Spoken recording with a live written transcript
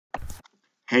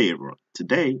Hey everyone,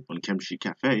 today on Chemistry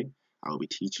Cafe, I will be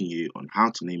teaching you on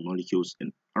how to name molecules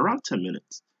in around 10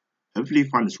 minutes. Hopefully you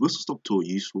find this whistle-stop tool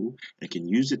useful and can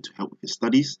use it to help with your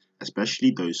studies,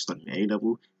 especially those studying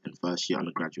A-level and first year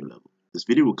undergraduate level. This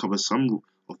video will cover some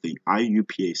of the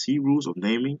IUPAC rules of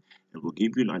naming and will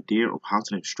give you an idea of how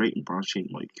to name straight and branch chain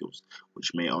molecules,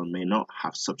 which may or may not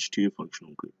have substituted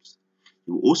functional groups.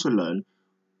 You will also learn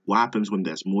what happens when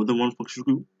there's more than one functional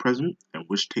group present and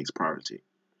which takes priority.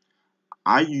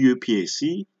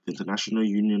 IUPAC, the International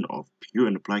Union of Pure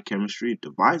and Applied Chemistry,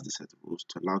 devised a set of rules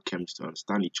to allow chemists to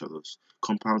understand each other's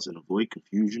compounds and avoid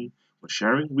confusion when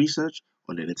sharing research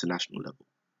on an international level.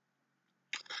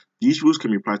 These rules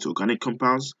can be applied to organic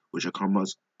compounds, which are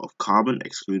compounds of carbon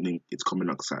excluding its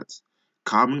common oxides.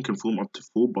 Carbon can form up to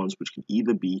 4 bonds, which can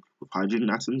either be with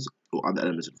hydrogen atoms or other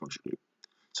elements in the functional group.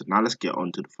 So now let's get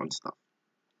on to the fun stuff.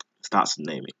 Starts with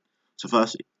naming. So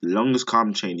firstly, the longest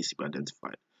carbon chain needs to be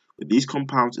identified. With these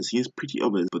compounds, it seems pretty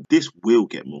obvious, but this will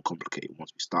get more complicated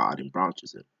once we start adding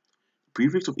branches in. The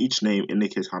prefix of each name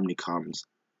indicates how many carbons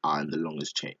are in the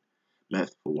longest chain.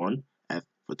 Meth for 1, F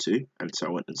for 2, and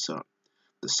so on and so on.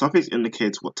 The suffix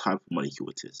indicates what type of molecule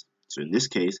it is. So in this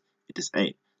case, it is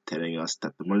ane, telling us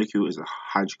that the molecule is a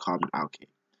hydrocarbon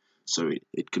alkane. So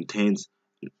it contains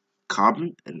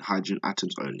carbon and hydrogen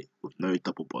atoms only, with no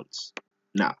double bonds.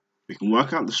 Now, we can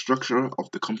work out the structure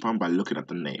of the compound by looking at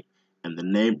the name, and the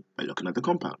name by looking at the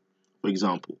compound. For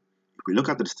example, if we look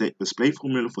at the display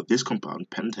formula for this compound,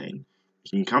 pentane, we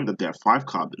can count that there are 5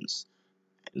 carbons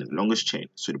in the longest chain,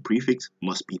 so the prefix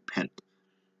must be pent.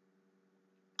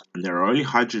 And there are only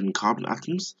hydrogen and carbon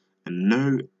atoms and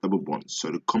no double bonds,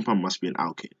 so the compound must be an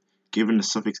alkane, given the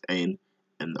suffix ane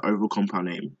and the overall compound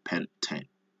name pentane.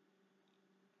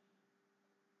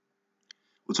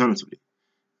 Alternatively,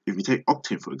 if we take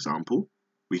octane for example,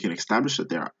 we can establish that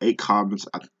there are 8 carbon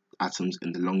atoms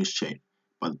in the longest chain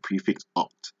by the prefix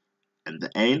oct, and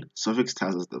the ane suffix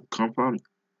tells us that the compound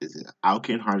is an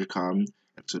alkane hydrocarbon,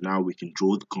 and so now we can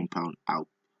draw the compound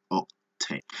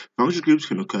octane. Functional groups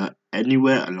can occur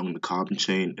anywhere along the carbon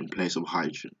chain in place of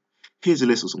hydrogen. Here's a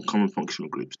list of some common functional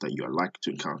groups that you are likely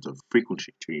to encounter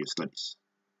frequently during your studies.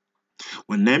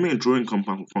 When naming and drawing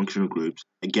compound functional groups,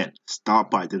 again,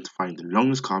 start by identifying the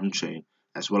longest carbon chain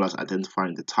as well as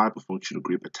identifying the type of functional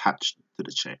group attached to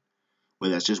the chain. Where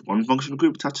there's just one functional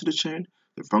group attached to the chain,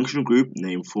 the functional group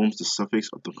name forms the suffix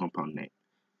of the compound name.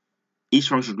 Each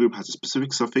functional group has a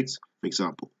specific suffix. For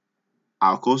example,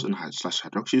 alcohols and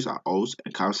hydroxys are O's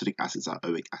and carbonic acids are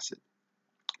oic acid.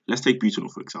 Let's take butanol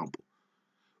for example.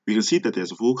 We can see that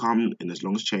there's a 4 carbon in this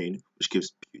longest chain, which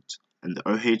gives but, and the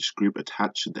OH group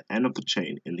attached to the end of the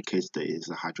chain indicates that it is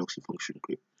a hydroxy functional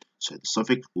group, so the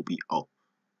suffix will be O.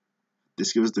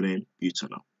 This gives the name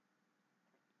butanol.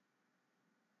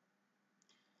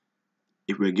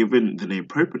 If we are given the name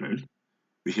propanone,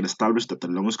 we can establish that the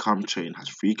longest carbon chain has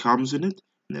 3 carbons in it,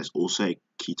 and there's also a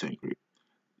ketone group.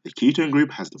 The ketone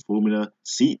group has the formula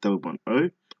C double bond O,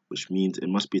 which means it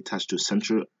must be attached to a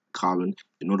central carbon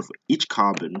in order for each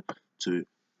carbon to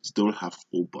still have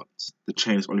 4 bonds. The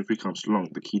chain is only 3 carbons long,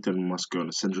 the ketone must go on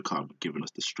a central carbon, giving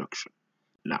us the structure.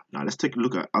 Now let's take a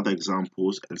look at other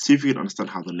examples and see if we can understand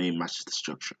how the name matches the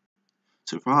structure.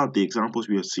 So far, the examples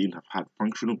we have seen have had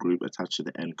functional group attached to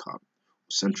the end carbon, or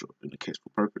central in the case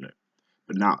for propanone.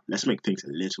 But now, let's make things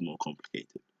a little more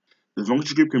complicated. The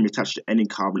functional group can be attached to any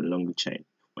carbon along the chain.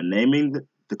 When naming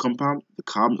the compound, the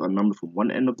carbons are numbered from one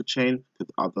end of the chain to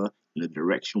the other in the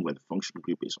direction where the functional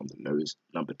group is on the lowest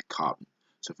numbered carbon.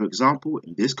 So for example,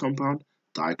 in this compound,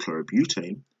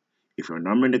 dichlorobutane, if you're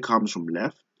numbering the carbons from the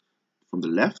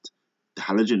left, the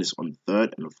halogen is on the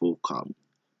 3rd and the 4th carbon.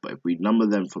 But if we number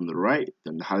them from the right,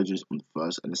 then the halogen is on the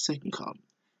 1st and the 2nd carbon.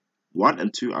 1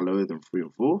 and 2 are lower than 3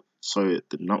 and 4, so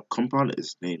the compound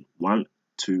is named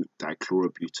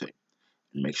 1,2-dichlorobutane.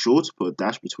 And make sure to put a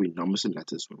dash between numbers and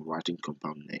letters when writing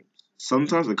compound names.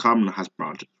 Sometimes a carbon has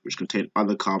branches, which contain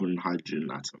other carbon and hydrogen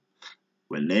atoms.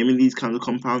 When naming these kinds of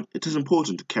compounds, it is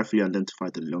important to carefully identify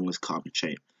the longest carbon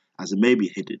chain, as it may be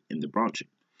hidden in the branching.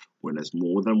 When there's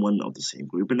more than one of the same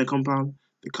group in a compound,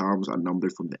 the carbons are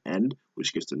numbered from the end,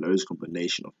 which gives the lowest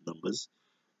combination of numbers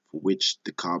for which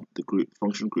the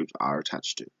functional groups are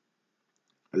attached to.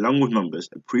 Along with numbers,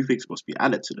 a prefix must be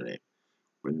added to the name.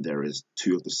 When there is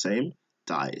 2 of the same,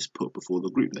 di is put before the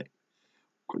group name.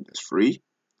 When there's 3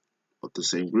 of the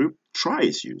same group, tri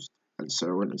is used, and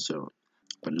so on and so on.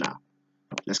 But now,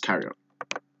 let's carry on.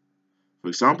 For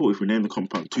example, if we name the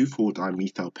compound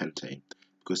 2,4-dimethylpentane,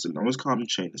 because the longest carbon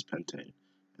chain is pentane,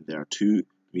 and there are 2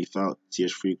 methyl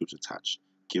CH3 groups attached,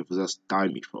 gives us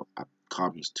dimethyl at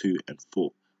carbons 2 and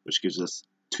 4, which gives us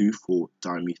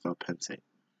 2,4-dimethylpentane.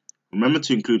 Remember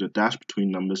to include a dash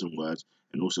between numbers and words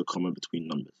and also a comma between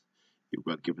numbers. If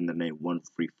we are given the name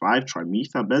 135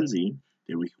 trimethylbenzene,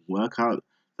 then we can work out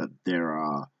that there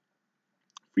are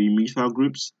 3-methyl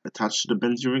groups attached to the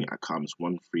benzene ring at carbons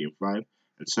 1, 3, and 5,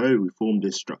 and so we form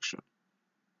this structure.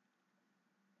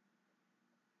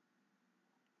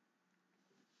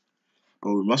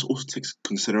 But we must also take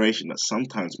consideration that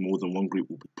sometimes more than one group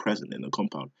will be present in a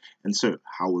compound, and so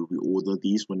how would we order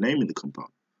these when naming the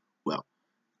compound? Well,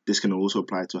 this can also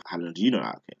apply to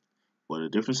halogenoalkane, where the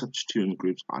different substituent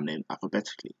groups are named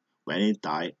alphabetically, where any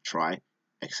di, tri,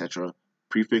 etc.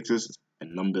 prefixes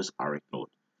and numbers are ignored.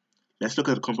 Let's look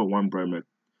at the compound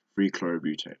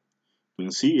 1-bromo-3-chlorobutane. We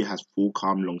can see it has 4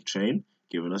 carbon long chain,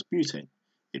 giving us butane.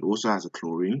 It also has a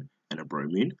chlorine and a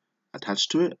bromine attached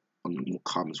to it on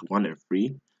carbons 1 and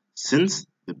 3. Since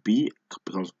the B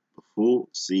becomes before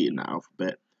C in the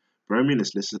alphabet, bromine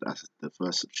is listed as the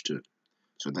first substituent.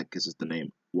 So that gives us the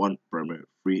name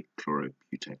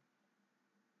 1-bromo-3-chlorobutane.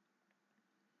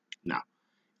 Now,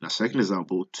 in our second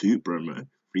example,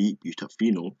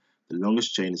 2-bromo-3-butaphenol, the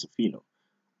longest chain is a phenol,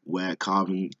 where the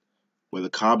carbon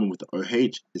with the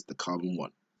OH is the carbon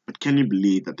 1. But can you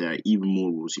believe that there are even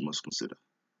more rules you must consider?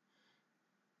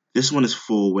 This one is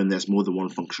for when there's more than one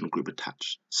functional group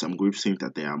attached. Some groups think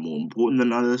that they are more important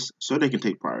than others, so they can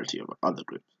take priority over other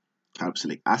groups.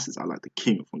 Carboxylic acids are like the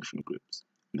king of functional groups,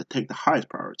 and they take the highest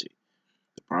priority.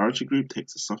 The priority group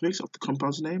takes the suffix of the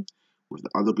compound's name, with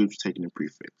the other groups taking a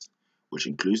prefix, which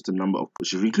includes the number of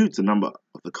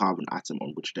the carbon atom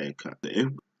on which they occur.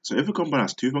 So if a compound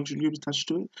has 2 functional groups attached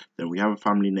to it, then we have a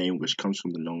family name which comes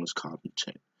from the longest carbon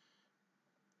chain.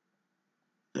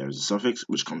 There is a suffix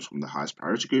which comes from the highest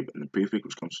priority group and the prefix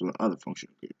which comes from the other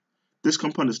functional group. This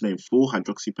compound is named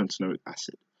 4-hydroxypentanoic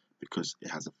acid because it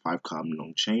has a 5 carbon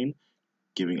long chain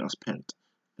giving us pent,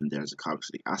 and there is a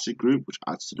carboxylic acid group which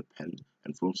adds to the pent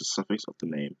and forms the suffix of the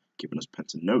name giving us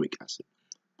pentanoic acid.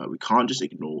 But we can't just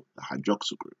ignore the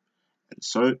hydroxyl group, and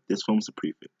so this forms the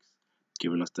prefix,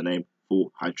 giving us the name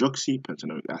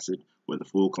 4-hydroxypentanoic acid, where the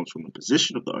 4 comes from the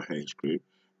position of the OH group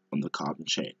on the carbon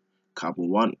chain. Carbon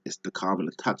 1 is the carbon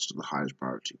attached to the highest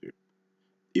priority group.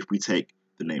 If we take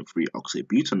the name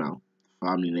 3-oxybutanol, the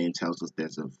family name tells us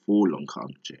there's a 4 long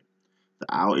carbon chain. The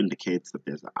owl indicates that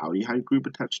there's an aldehyde group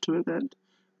attached to the end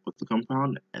of the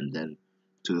compound, and then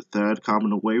to the 3rd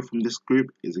carbon away from this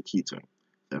group is a ketone.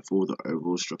 Therefore, the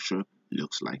overall structure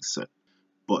looks like so.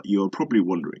 But you're probably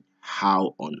wondering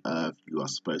how on earth you are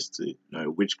supposed to know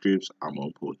which groups are more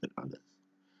important than others.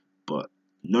 But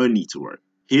no need to worry.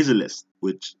 Here's a list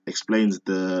which explains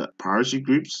the priority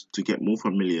groups to get more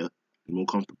familiar and more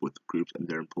comfortable with the groups and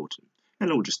their importance. And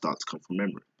it will just start to come from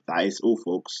memory. That is all,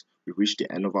 folks. We've reached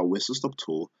the end of our whistle stop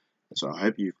tour, and so I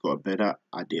hope you've got a better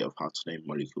idea of how to name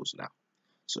molecules now.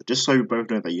 So just so you both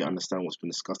know that you understand what's been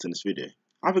discussed in this video,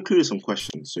 I've included some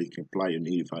questions so you can apply your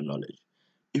newly found knowledge.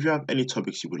 If you have any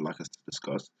topics you would like us to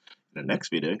discuss in the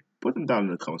next video, put them down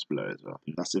in the comments below as well.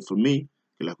 And that's it for me.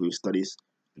 Good luck with your studies.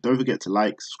 And don't forget to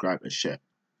like, subscribe, and share.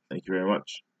 Thank you very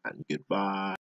much, and goodbye.